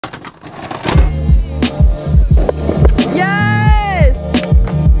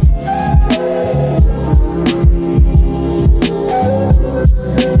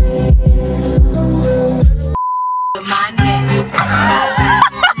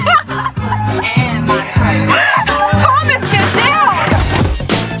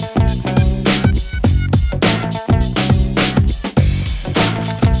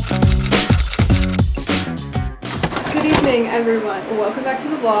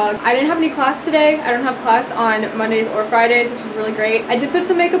vlog. I didn't have any class today. I don't have class on Mondays or Fridays, which is really great. I did put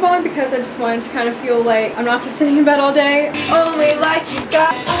some makeup on because I just wanted to kind of feel like I'm not just sitting in bed all day. Only like you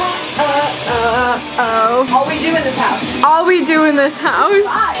got. All we do in this house. All we do in this house.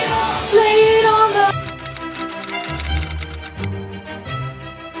 Lay it on the.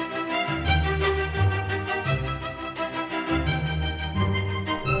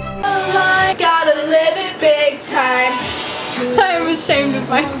 Gotta live it big time. I'm ashamed of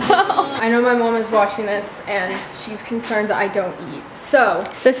myself. I know my mom is watching this and she's concerned that I don't eat. So,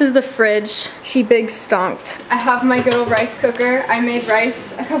 this is the fridge. She big stonked. I have my good old rice cooker. I made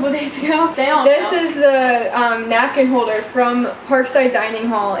rice a couple days ago. This is the napkin holder from Parkside Dining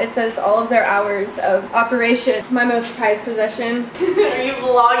Hall. It says all of their hours of operation. It's my most prized possession. Are you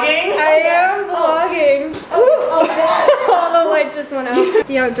vlogging? I am vlogging. Oh the light just went out.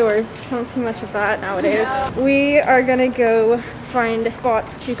 The outdoors. Don't see much of that nowadays. Yeah. We are gonna go find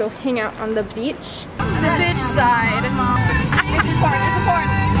spots to go hang out on the beach. The bitch side. It's a porn, it's a porn.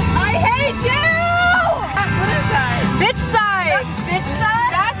 I hate you! What is that? Bitch side! That's bitch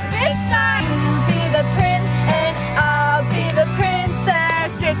side? That's bitch side! You be the prince and I'll be the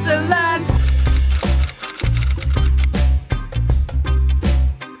princess. It's a love.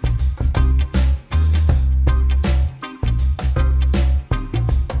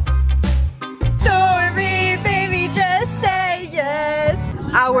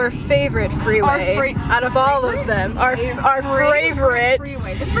 Our favorite freeway out of all of them. Our favorite.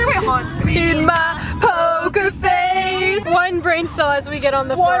 This freeway haunts me. In my poker face. One brain cell as we get on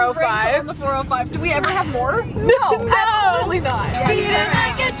the 405. One brain cell on the 405. Do we ever have more? No, absolutely not. Feeling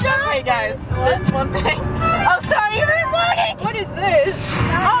like a drunk. Hey guys, this one thing. Oh, sorry, you're recording. What is this?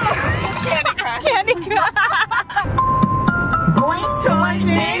 Oh, it's Candy Crush. Candy Crush. Going to my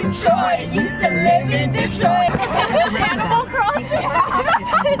name Troy. Used to live in Detroit. Is this Animal Crossing?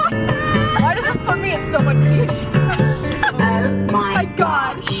 Why does this put me in so much peace? Oh my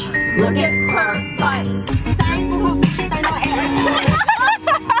gosh. Look at her butts.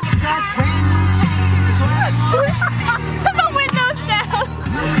 The window's down.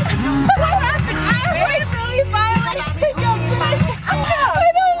 What happened? I was really violent. I don't know.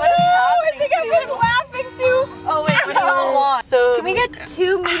 I think I was laughing too. Oh wait, what do you want? So can we get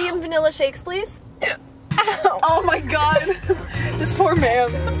 2 medium vanilla shakes, please? Oh my god. This poor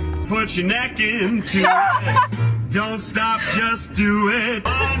man. Put your neck into it. Don't stop, just do it.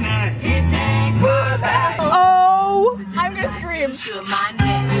 Oh, I'm gonna scream.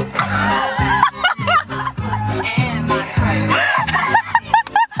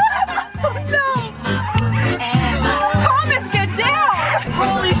 No. Thomas, get down.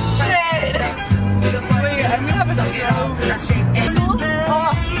 Holy shit. Wait, I'm gonna have a shake.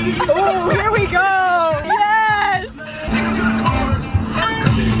 Oh, here we go.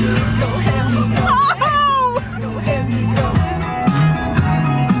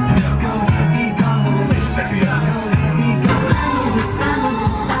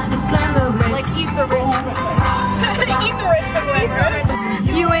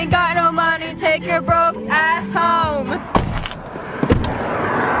 You ain't got no money, take your broke ass home.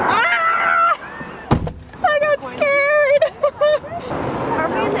 Ah! I got scared. Are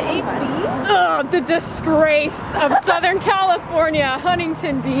we in the HB? Ugh, the disgrace of Southern California,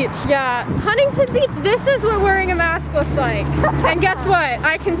 Huntington Beach. Yeah, Huntington Beach, this is what wearing a mask looks like. And guess what?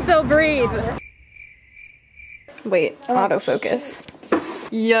 I can still breathe. Wait, autofocus.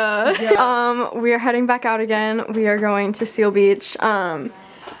 Yeah. We are heading back out again. We are going to Seal Beach.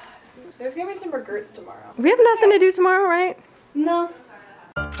 There's gonna be some regrets tomorrow. We have nothing to do tomorrow, right? No.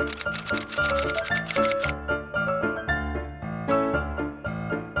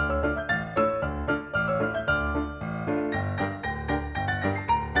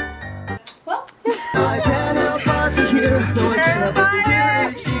 Well, I can't help but to hear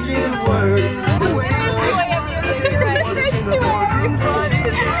exchanging words.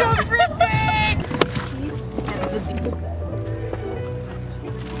 This is so pretty!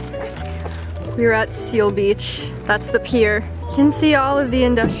 We're at Seal Beach. That's the pier. You can see all of the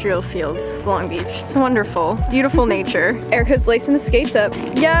industrial fields of Long Beach. It's wonderful. Beautiful nature. Erica's lacing the skates up.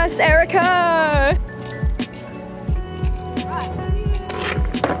 Yes, Erica!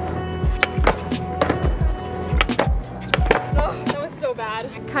 Oh, that was so bad.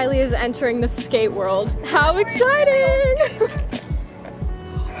 Kylie is entering the skate world. How exciting! Yes!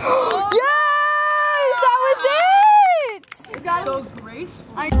 That was it! You got so graceful.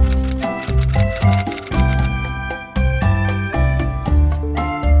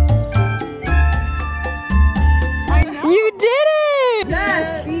 You did it!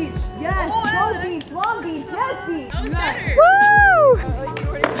 Yes, beach. Yes, Long Beach. Long Beach. Yes, beach.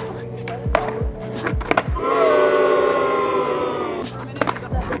 Woo!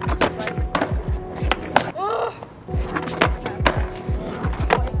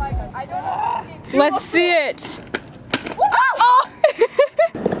 see it. Oh!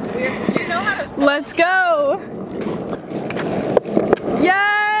 Let's go.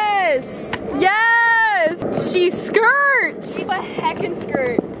 Yes! Yes! She skirts! She's a heckin'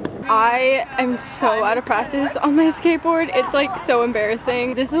 skirt. I am so out of practice on my skateboard. It's like so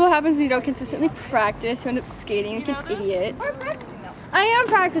embarrassing. This is what happens when you don't consistently practice. You end up skating like an idiot. We're practicing though. I am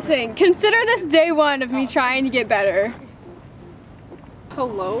practicing. Consider this day one of me trying to get better.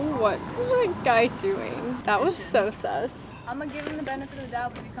 Hello? What is that guy doing? That was so sus. I'm gonna give him the benefit of the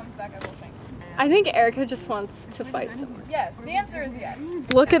doubt, but if he comes back, I will think. I think Erica just wants to fight someone. Yes, the answer is yes.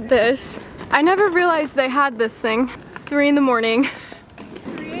 Look at this. I never realized they had this thing. 3 in the morning.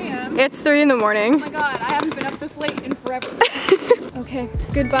 3 a.m. It's 3 in the morning. Oh my god, I haven't been up this late in forever. Okay,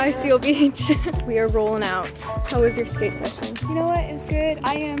 goodbye Seal Beach. We are rolling out. How was your skate session? You know what? It was good.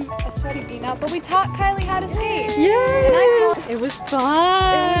 I am a sweaty bee now, but we taught Kylie how to skate. Yay! It was fun.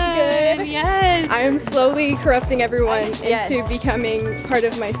 It was good. Yes. I am slowly corrupting everyone into becoming part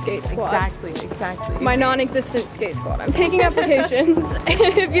of my skate squad. Exactly. My non-existent skate squad. I'm taking applications.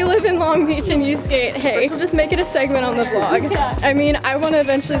 If you live in Long Beach and you skate, hey, we'll just make it a segment on the vlog. I mean, I want to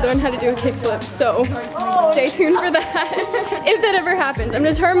eventually learn how to do a kickflip, so stay tuned for that. If that ever happens, I'm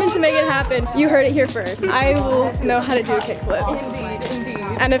determined to make it happen. You heard it here first. I will know how to do a kickflip. Indeed.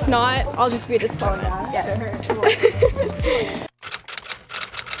 And if not, I'll just be a disappointment. Yes.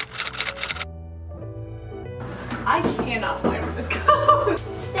 I cannot find where this goes.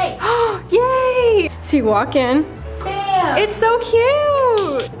 Stay. Yay! So you walk in. Bam! It's so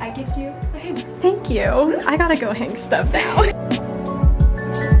cute! I gift you a hammer. Thank you. I gotta go hang stuff now.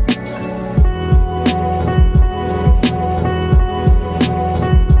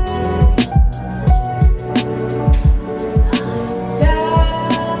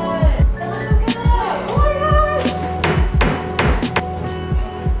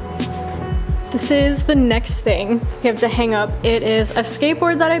 This is the next thing we have to hang up. It is a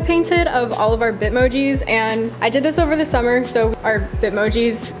skateboard that I painted of all of our Bitmojis, and I did this over the summer, so our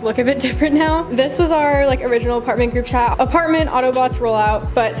Bitmojis look a bit different now. This was our like original apartment group chat, apartment Autobots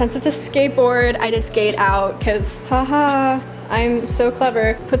rollout, but since it's a skateboard, I just skate out because haha, I'm so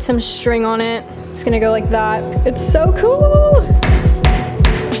clever. Put some string on it. It's gonna go like that. It's so cool.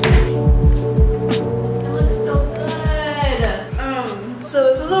 So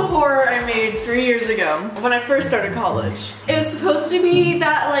this is a horror I made 3 years ago when I first started college. It was supposed to be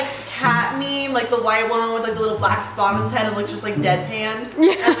that like cat meme, like the white one with like the little black spot on its head and looks just like deadpan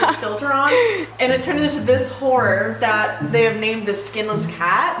and a filter on. And it turned into this horror that they have named the Skinless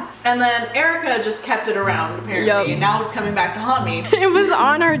Cat. And then Erica just kept it around apparently, and now it's coming back to haunt me. It was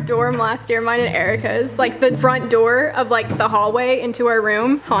on our dorm last year, mine and Erica's, like the front door of like the hallway into our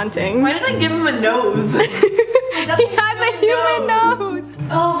room, haunting. Why did I give him a nose? He has a human nose.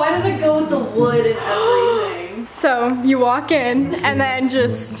 Oh, why does it go with the wood and everything? So you walk in and then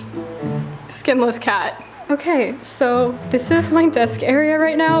just skinless cat. Okay, so this is my desk area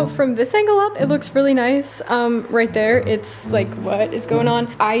right now. From this angle up, it looks really nice. Right there, it's like, what is going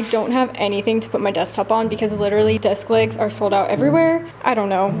on? I don't have anything to put my desktop on because literally desk legs are sold out everywhere. I don't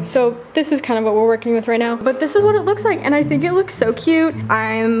know. So this is kind of what we're working with right now. But this is what it looks like, and I think it looks so cute.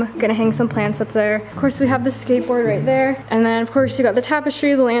 I'm gonna hang some plants up there. Of course, we have the skateboard right there. And then, of course, you got the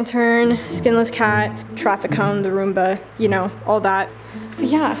tapestry, the lantern, skinless cat, traffic cone, the Roomba, you know, all that. But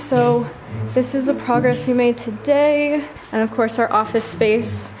yeah, so this is the progress we made today. And of course our office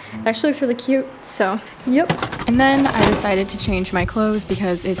space. It actually looks really cute, so yep. And then I decided to change my clothes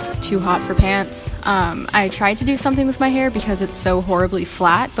because it's too hot for pants. I tried to do something with my hair because it's so horribly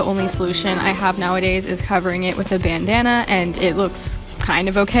flat. The only solution I have nowadays is covering it with a bandana, and it looks kind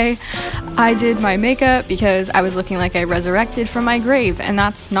of okay. I did my makeup because I was looking like I resurrected from my grave, and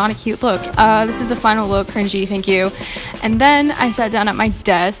that's not a cute look. This is a final look, cringy, thank you. And then I sat down at my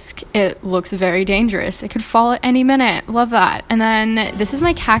desk. It looks very dangerous. It could fall at any minute. Love that. And then this is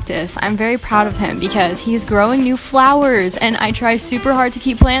my cactus. I'm very proud of him because he's growing new flowers, and I try super hard to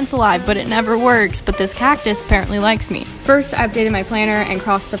keep plants alive, but it never works. But this cactus apparently likes me. First, I updated my planner and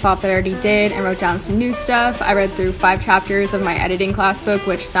crossed stuff off that I already did and wrote down some new stuff. I read through 5 chapters of my editing class book,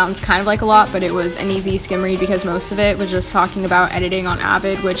 which sounds kind of like a lot, but it was an easy skim read because most of it was just talking about editing on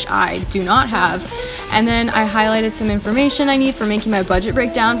Avid, which I do not have. And then I highlighted some information I need for making my budget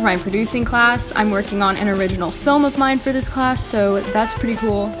breakdown for my producing class. I'm working on an original film of mine for this class, so that's pretty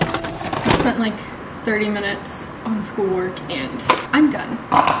cool. I spent like 30 minutes on schoolwork and I'm done.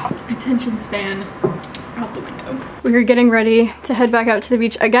 Attention span out the window. We're getting ready to head back out to the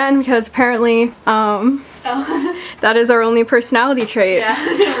beach again because apparently that is our only personality trait,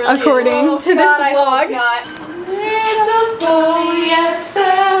 really according to this vlog. Yes, sir.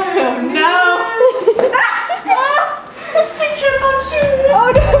 Oh no! shoes!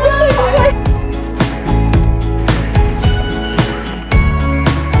 Oh no!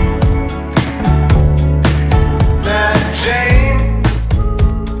 Jane,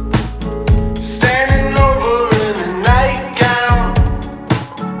 standing over in a nightgown.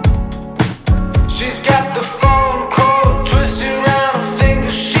 She's got the phone cord twisted around her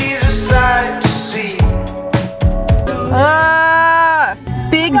finger. She's a sight to see.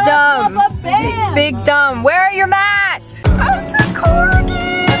 Big dumb. Big dumb. Where are your masks? That's a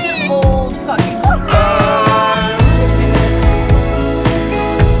corgi. That's an old fucking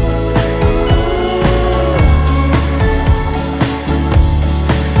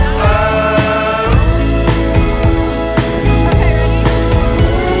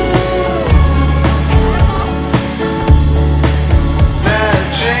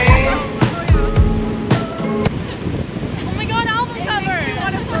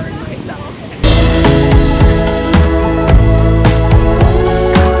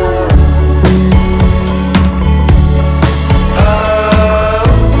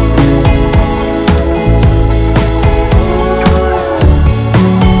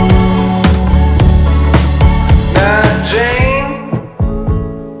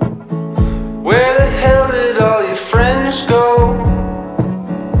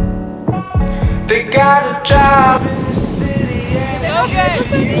They got a job in the city and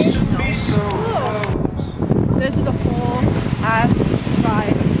it used to be so close. This is a whole ass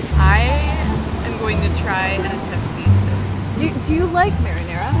vibe. I am going to try and attempt to eat this. Do you like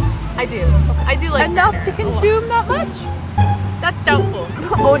marinara? I do. I do like Enough marinara to consume that much? That's doubtful.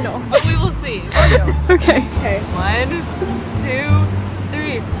 Oh no. But we will see. Okay. Okay. 1, 2,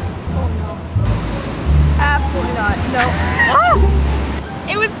 3. Absolutely not. No.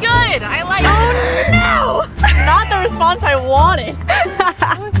 It was good. I like it. Oh no! Not the response I wanted.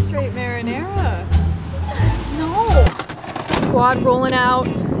 That was straight marinara. No. Squad rolling out.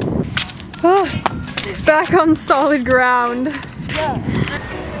 Back on solid ground.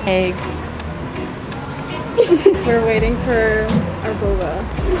 Eggs. We're waiting for our boba.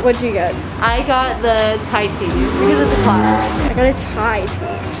 What'd you get? I got the Thai tea because it's a classic. I got a chai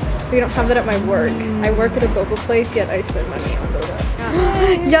tea. So we don't have that at my work. I work at a boba place, yet I spend money on boba.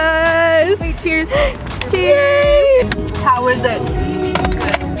 Yes! Wait, cheers. Cheers! How is it?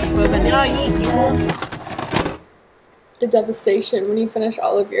 The devastation when you finish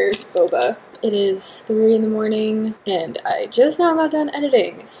all of your boba. It is 3 in the morning and I just now got done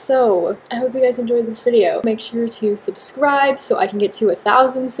editing. So I hope you guys enjoyed this video. Make sure to subscribe so I can get to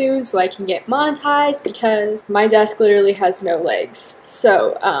 1,000 soon so I can get monetized because my desk literally has no legs.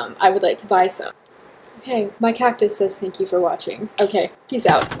 So I would like to buy some. Okay, my cactus says thank you for watching. Okay, peace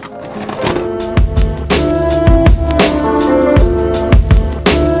out.